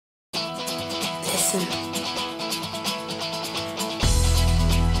Listen.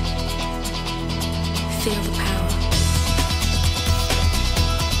 Feel the power.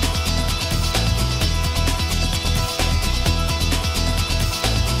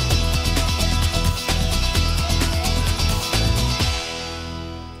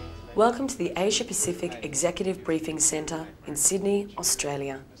 Welcome to the Asia Pacific Executive Briefing Centre in Sydney,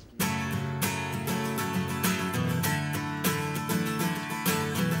 Australia.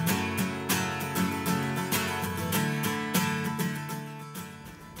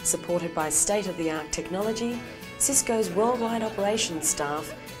 Supported by state-of-the-art technology, Cisco's worldwide operations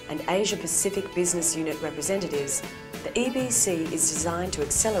staff and Asia Pacific Business Unit representatives, the EBC is designed to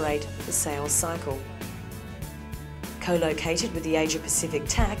accelerate the sales cycle. Co-located with the Asia Pacific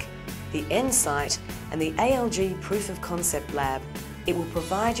TAC, the N site and the ALG Proof of Concept Lab, it will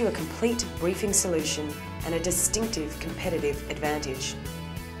provide you a complete briefing solution and a distinctive competitive advantage.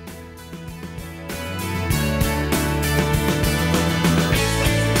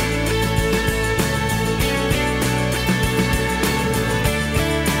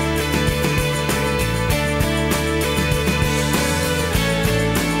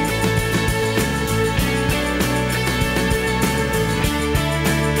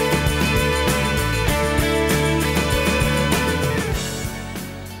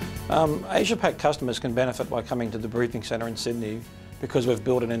 Asia-Pac customers can benefit by coming to the Briefing Centre in Sydney because we've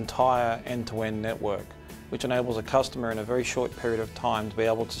built an entire end-to-end network which enables a customer in a very short period of time to be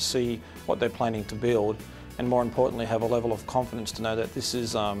able to see what they're planning to build and, more importantly, have a level of confidence to know that this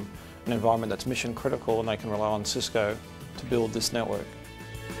is an environment that's mission critical and they can rely on Cisco to build this network.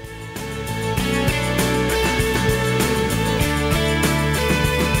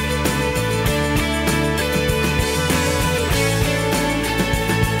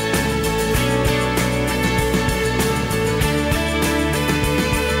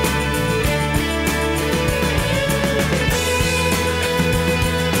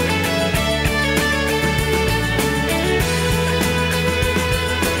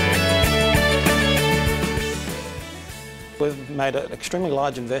 We've made an extremely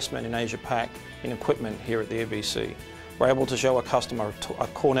large investment in Asia-Pac in equipment here at the EBC. We're able to show a customer a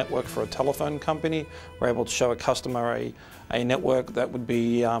core network for a telephone company. We're able to show a customer a network that would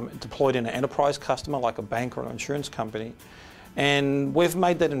be deployed in an enterprise customer like a bank or an insurance company. And we've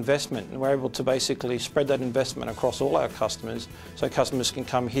made that investment and we're able to basically spread that investment across all our customers so customers can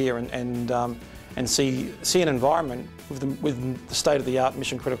come here and see an environment with the state-of-the-art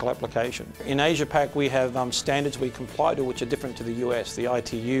mission-critical application. In Asia-Pac we have standards we comply to which are different to the US, the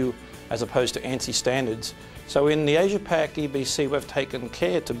ITU as opposed to ANSI standards. So in the Asia-Pac EBC we've taken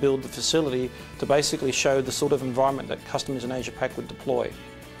care to build the facility to basically show the sort of environment that customers in Asia-Pac would deploy.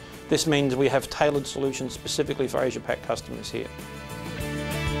 This means we have tailored solutions specifically for Asia-Pac customers here.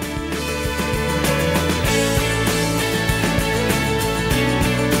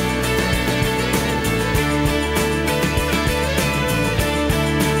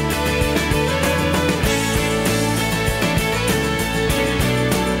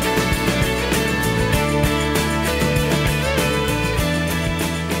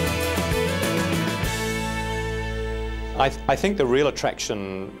 I think the real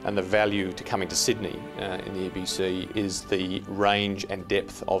attraction and the value to coming to Sydney in the EBC is the range and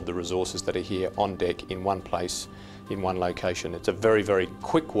depth of the resources that are here on deck in one place, in one location. It's a very, very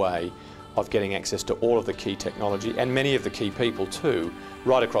quick way of getting access to all of the key technology and many of the key people too,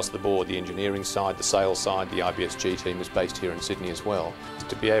 right across the board. The engineering side, the sales side, the IBSG team is based here in Sydney as well.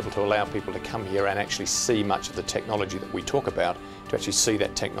 To be able to allow people to come here and actually see much of the technology that we talk about, to actually see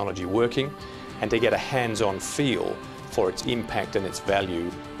that technology working and to get a hands-on feel for its impact and its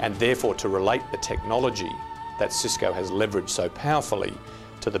value, and therefore to relate the technology that Cisco has leveraged so powerfully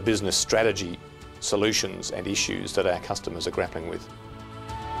to the business strategy, solutions and issues that our customers are grappling with.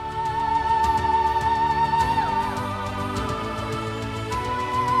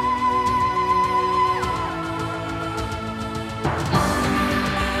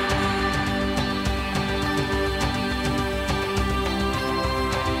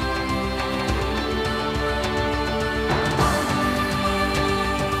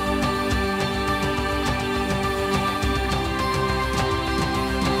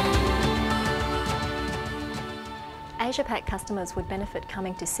 Asia-Pac customers would benefit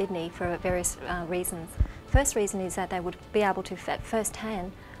coming to Sydney for various reasons. First reason is that they would be able to at first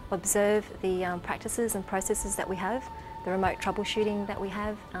hand observe the practices and processes that we have, the remote troubleshooting that we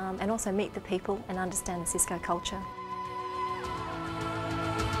have, and also meet the people and understand the Cisco culture.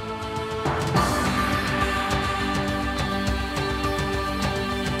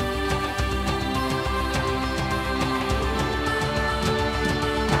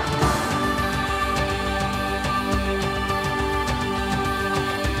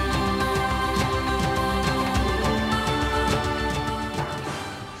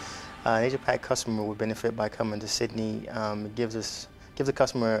 An Asia Pac customer would benefit by coming to Sydney. It gives the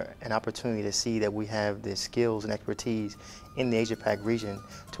customer an opportunity to see that we have the skills and expertise in the Asia Pac region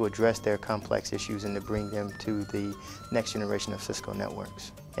to address their complex issues and to bring them to the next generation of Cisco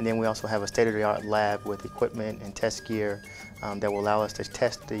networks. And then we also have a state-of-the-art lab with equipment and test gear that will allow us to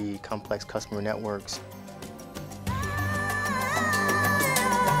test the complex customer networks.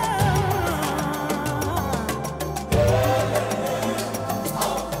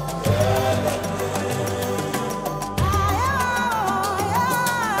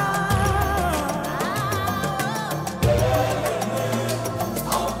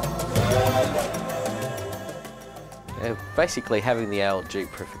 Basically, having the ALG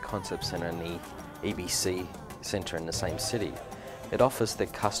Proof of Concept Centre and the EBC Centre in the same city, it offers the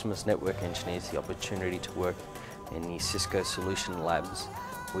customers' network engineers the opportunity to work in the Cisco solution labs,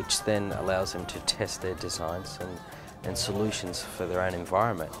 which then allows them to test their designs and solutions for their own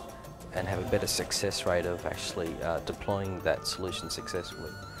environment and have a better success rate of actually deploying that solution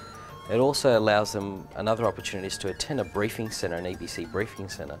successfully. It also allows them another opportunity is to attend a briefing centre, an EBC briefing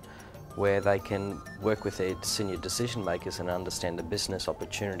centre, where they can work with their senior decision makers and understand the business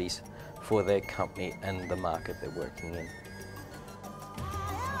opportunities for their company and the market they're working in.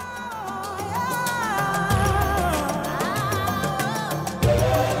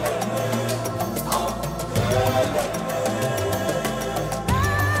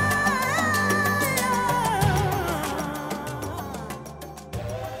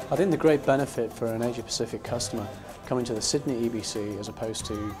 I think the great benefit for an Asia Pacific customer coming to the Sydney EBC as opposed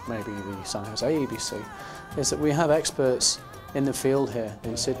to maybe the San Jose EBC is that we have experts in the field here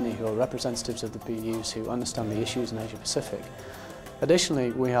in Sydney who are representatives of the BUs who understand the issues in Asia Pacific.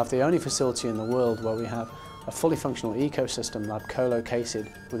 Additionally, we have the only facility in the world where we have a fully functional ecosystem lab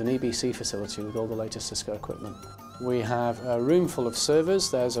co-located with an EBC facility with all the latest Cisco equipment. We have a room full of servers.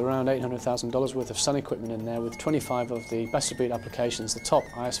 There's around $800,000 worth of Sun equipment in there with 25 of the best of breed applications, the top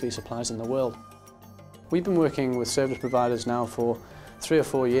ISV suppliers in the world. We've been working with service providers now for 3 or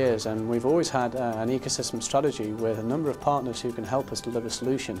 4 years, and we've always had an ecosystem strategy with a number of partners who can help us deliver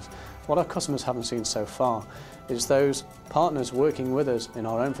solutions. What our customers haven't seen so far is those partners working with us in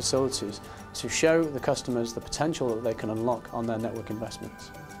our own facilities to show the customers the potential that they can unlock on their network investments.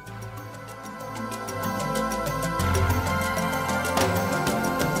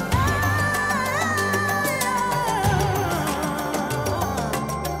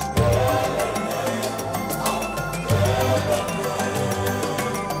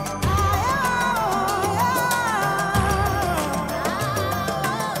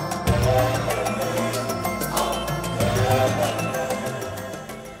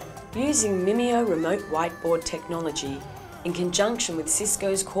 Using Mimio remote whiteboard technology in conjunction with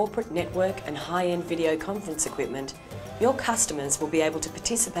Cisco's corporate network and high-end video conference equipment, your customers will be able to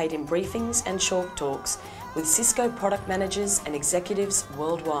participate in briefings and chalk talks with Cisco product managers and executives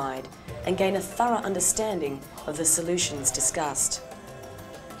worldwide and gain a thorough understanding of the solutions discussed.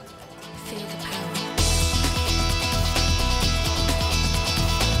 Feel the power.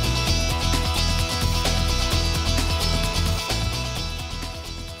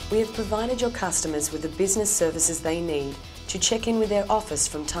 We have provided your customers with the business services they need to check in with their office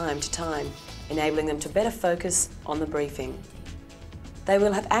from time to time, enabling them to better focus on the briefing. They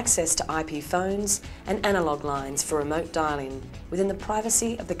will have access to IP phones and analogue lines for remote dial-in within the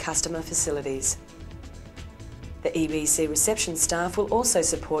privacy of the customer facilities. The EBC reception staff will also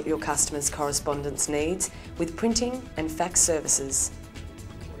support your customers' correspondence needs with printing and fax services.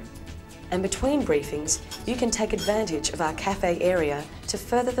 And between briefings, you can take advantage of our cafe area to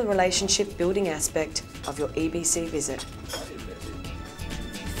further the relationship building aspect of your EBC visit.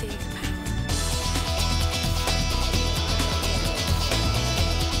 Feel the power.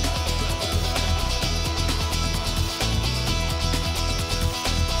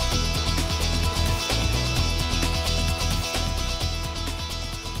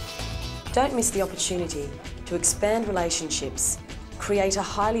 Don't miss the opportunity to expand relationships, create a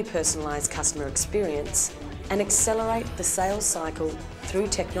highly personalised customer experience, and accelerate the sales cycle through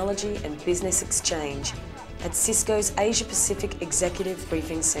technology and business exchange at Cisco's Asia Pacific Executive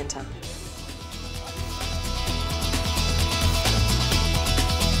Briefing Centre.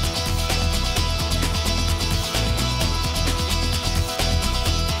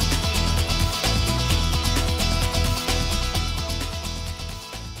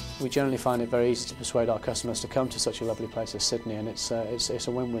 We generally find it very easy to persuade our customers to come to such a lovely place as Sydney, and it's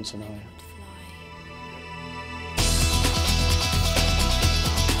a win-win scenario.